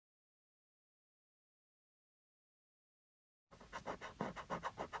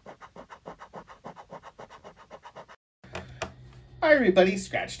Hi everybody,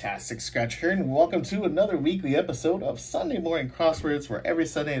 Scratchtastic Scratcher here, and welcome to another weekly episode of Sunday Morning Crosswords, where every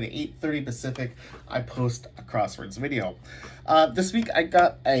Sunday at 8:30 Pacific, I post a Crosswords video. This week I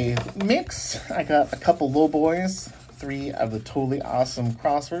got a mix. I got a couple low boys, 3 of the totally awesome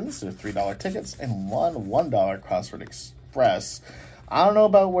Crosswords, they're $3 tickets, and one $1 Crossword Express. I don't know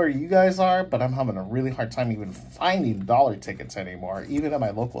about where you guys are, but I'm having a really hard time even finding dollar tickets anymore. Even at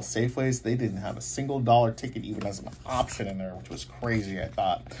my local Safeways, they didn't have a single dollar ticket even as an option in there, which was crazy, I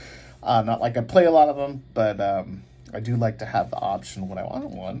thought. Not like I play a lot of them, but I do like to have the option when I want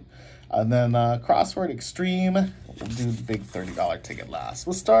one. And then Crossword Extreme, we'll do the big $30 ticket last.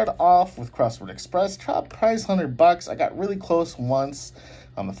 We'll start off with Crossword Express. Top prize $100. I got really close once.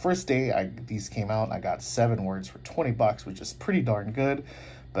 On the first day these came out, I got 7 words for $20, which is pretty darn good.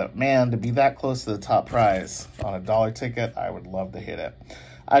 But man, to be that close to the top prize on a dollar ticket, I would love to hit it.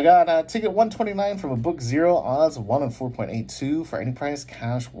 I got ticket 129 from a book 0, odds 1 in 4.82 for any prize,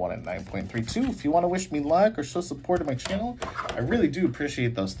 cash 1 in 9.32. If you want to wish me luck or show support to my channel, I really do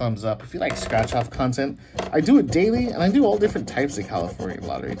appreciate those thumbs up. If you like scratch off content, I do it daily, and I do all different types of California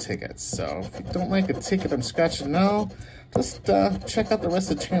lottery tickets. So if you don't like a ticket I'm scratching now, just check out the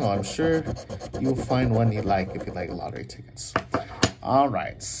rest of the channel. I'm sure you'll find one you like if you like lottery tickets. All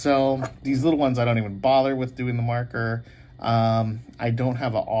right, so these little ones I don't even bother with doing the marker. I don't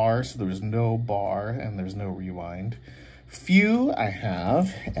have an R, so there's no bar and there's no rewind. Few, I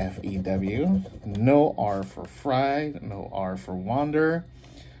have F-E-W, no R for fried, no R for wander,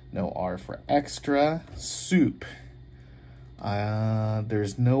 no R for extra. Soup,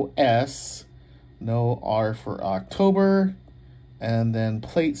 there's no S, no R for October, and then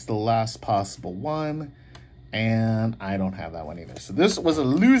plate's the last possible one, and I don't have that one either. So this was a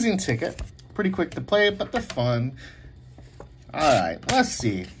losing ticket. Pretty quick to play, but they're fun. All right, let's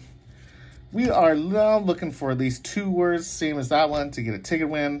see. We are now looking for at least 2 words, same as that one, to get a ticket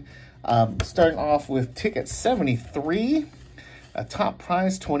win. Starting off with ticket 73, a top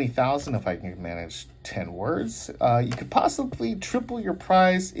prize 20,000 if I can manage 10 words. You could possibly triple your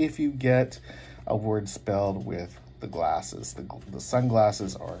prize if you get a word spelled with the glasses. The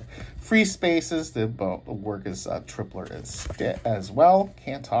sunglasses are free spaces. The work is tripler as well.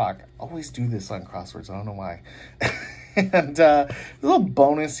 Can't talk. Always do this on Crosswords. I don't know why. And a little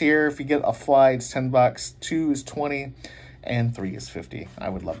bonus here, if you get a fly, it's $10, 2 is 20, and 3 is 50. I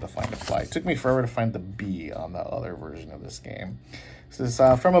would love to find a fly. It took me forever to find the B on the other version of this game. This is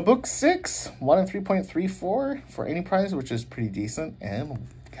from a book 6, 1 in 3.34 for any prize, which is pretty decent, and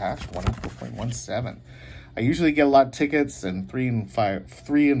cash 1 in 4.17. I usually get a lot of tickets and $4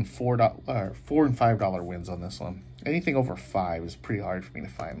 and $5 wins on this one. Anything over 5 is pretty hard for me to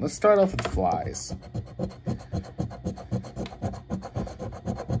find. Let's start off with flies.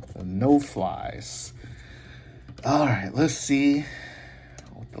 No flies. All right, let's see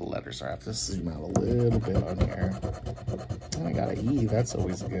what the letters are. I have to zoom out a little bit on here. Oh, I got an E. That's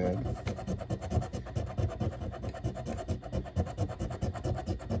always good.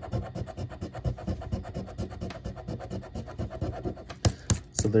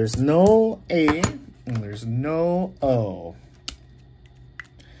 So there's no A and there's no O.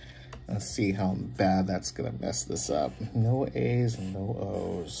 Let's see how bad that's gonna mess this up. No A's and no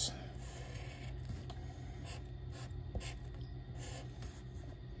O's.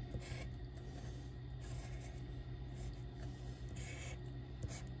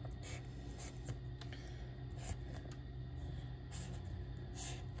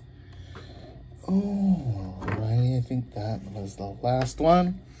 Oh, right, I think that was the last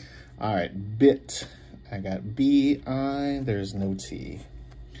one. All right, bit. I got B-I, there's no T.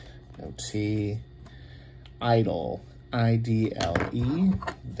 No T. Idle, I-D-L-E.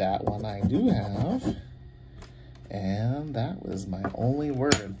 That one I do have. And that was my only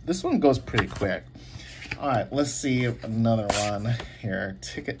word. This one goes pretty quick. All right, let's see another one here.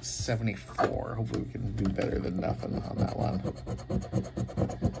 Ticket 74. Hopefully we can do better than nothing on that one.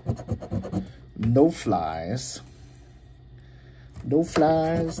 No flies. No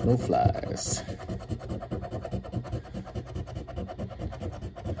flies, no flies.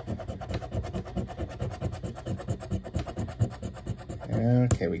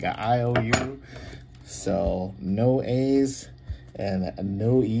 Okay, we got IOU. So no A's and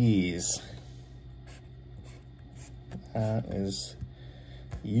no E's. That is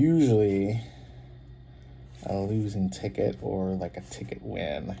usually a losing ticket or like a ticket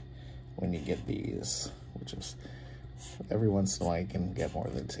win when you get these, which is every once in a while you can get more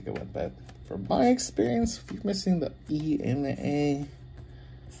than a ticket win. But from my experience, if you're missing the E and the A,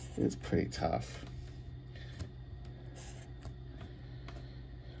 it's pretty tough.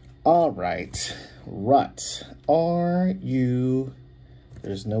 All right, rut. R-U,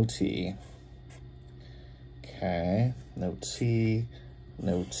 there's no T. Okay, no T,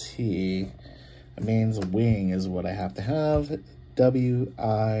 no T. It means wing is what I have to have.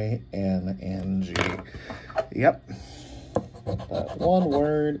 W-I-N-N-G. Yep. But one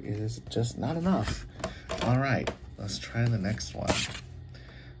word is just not enough. All right, let's try the next one.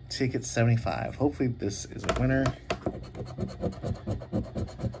 Ticket 75. Hopefully this is a winner.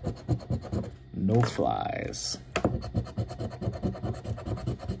 No flies.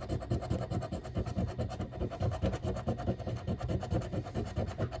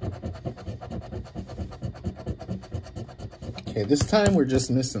 Okay, this time we're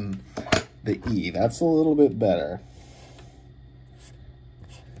just missing the E. That's a little bit better.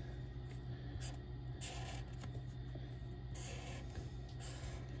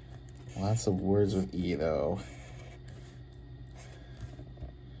 Lots of words with E, though.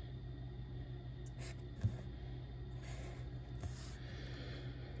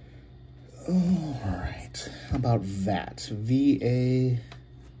 All right. How about VAT? V-A,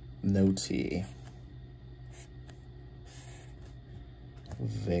 no T.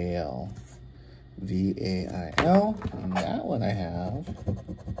 Veil. V-A-I-L. That one I have.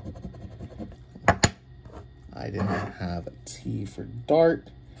 I didn't have a T for dart.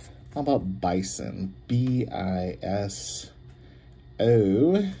 How about bison? B-I-S-O.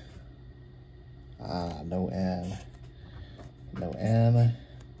 No N. No N.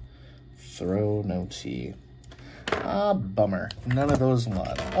 Throw, no T. Bummer. None of those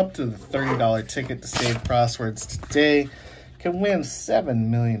won. Up to the $30 ticket to save Crosswords today. Can win $7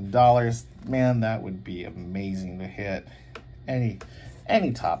 million. Man, that would be amazing to hit. Any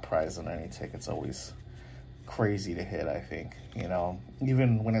top prize on any ticket's always crazy to hit, I think. You know,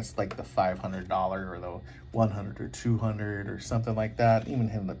 even when it's like the $500 or the $100 or $200 or something like that, even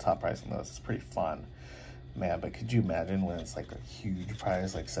hitting the top prize on those is pretty fun. Man, but could you imagine when it's like a huge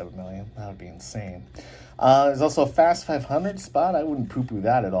prize, like $7 million? That would be insane. There's also a Fast 500 spot. I wouldn't poo-poo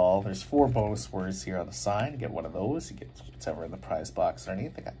that at all. There's 4 bonus words here on the side. You get one of those. You get whatever in the prize box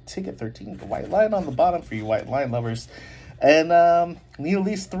underneath. I got ticket 13, the white line on the bottom for you white line lovers. And need at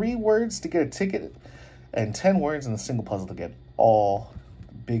least 3 words to get a ticket and 10 words in a single puzzle to get all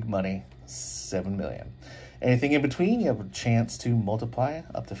big money, $7 million. Anything in between, you have a chance to multiply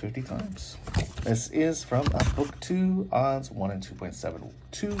up to 50 times. This is from a book 2, odds 1 and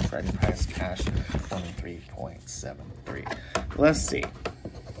 2.72, for any prize cash 1 and 3.73. Let's see.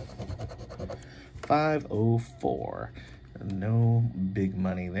 504. No big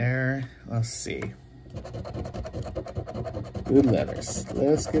money there. Let's see. Good letters.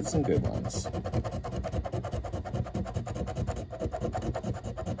 Let's get some good ones.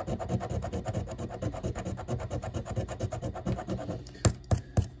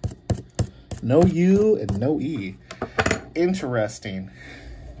 No U and no E. Interesting.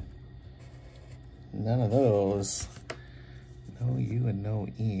 None of those. No U and no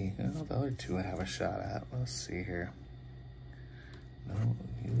E. Oh, the other 2 I have a shot at. Let's see here. No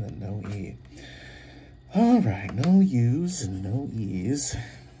U and no E. All right, no U's and no E's.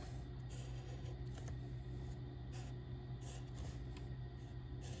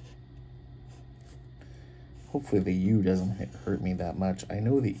 Hopefully the U doesn't hurt me that much. I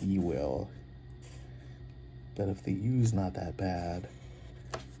know the E will. But if the U's not that bad,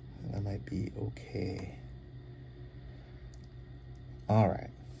 that might be okay. All right.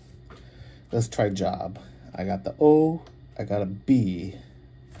 Let's try job. I got the O. I got a B.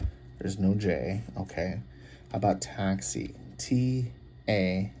 There's no J. Okay. How about taxi?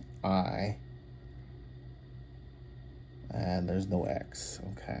 T-A-I. And there's no X.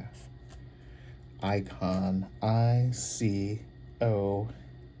 Okay. Icon. I-C-O.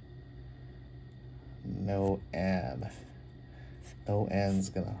 No N. No N's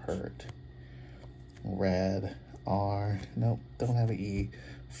gonna hurt. Red. R. Nope. Don't have an E.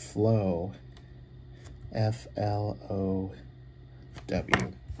 Flow. F-L-O-W.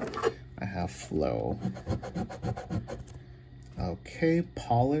 I have flow. Okay.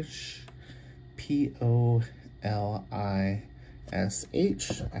 Polish. P-O-L-I-S-H.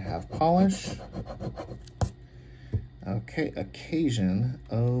 I have polish. Okay. Occasion.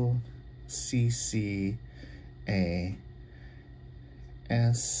 O-C-C-A-S-I-O.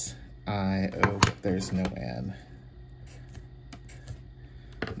 There's no N.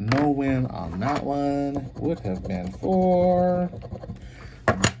 No win on that one. Would have been for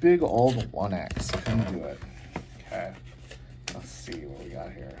big old 1X. Couldn't do it. Okay. Let's see what we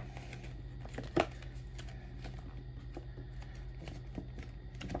got here.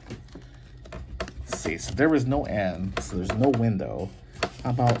 Let's see. So there was no N, so there's no window. How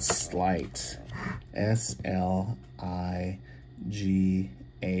about slight? S-L-I-G-H-T.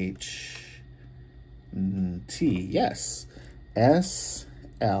 Yes. S-L-I-G-H-T.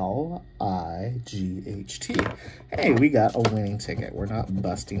 Hey, we got a winning ticket. We're not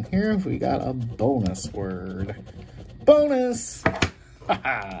busting here. We got a bonus word. Bonus!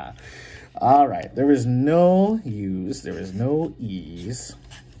 All right. There is no U's. There is no E's.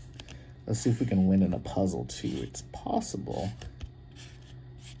 Let's see if we can win in a puzzle, too. It's possible.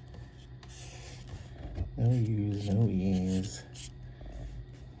 No U's, no E's.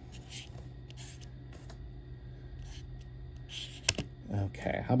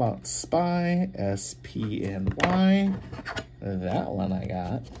 Okay, how about spy? S-P-N-Y. That one I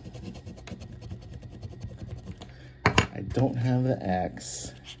got. I don't have the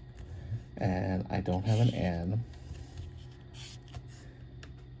X. And I don't have an N.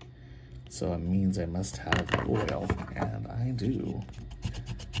 So it means I must have oil. And I do.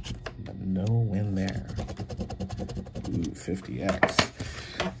 But no win there. Ooh, 50X.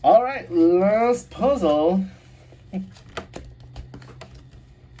 All right, last puzzle.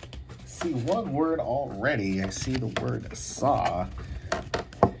 See one word already. I see the word saw.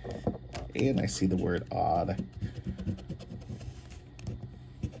 And I see the word odd.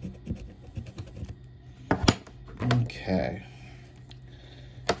 Okay.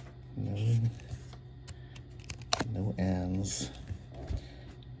 No N's.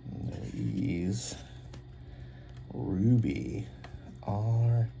 No E's. Ruby.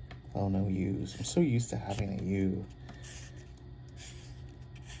 R. Oh, no U's. I'm so used to having a U.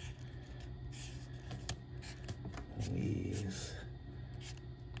 No E's.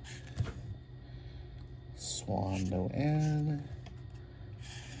 Swan. No N.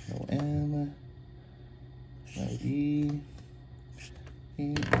 No N. No E.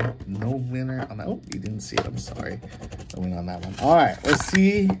 No winner on that. Oh, you didn't see it. I'm sorry. No winner on that one. All right, let's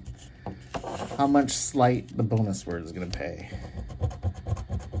see how much slight the bonus word is going to pay.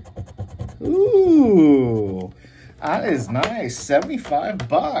 Ooh, that is nice. 75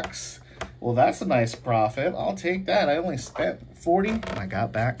 bucks. Well, that's a nice profit. I'll take that. I only spent 40 and I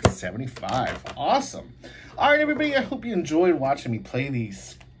got back 75. Awesome. All right, everybody. I hope you enjoyed watching me play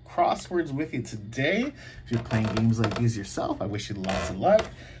these crosswords with you today. If you're playing games like these yourself, I wish you lots of luck.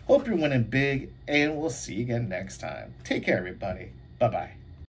 Hope you're winning big, and we'll see you again next time. Take care, everybody. Bye-bye.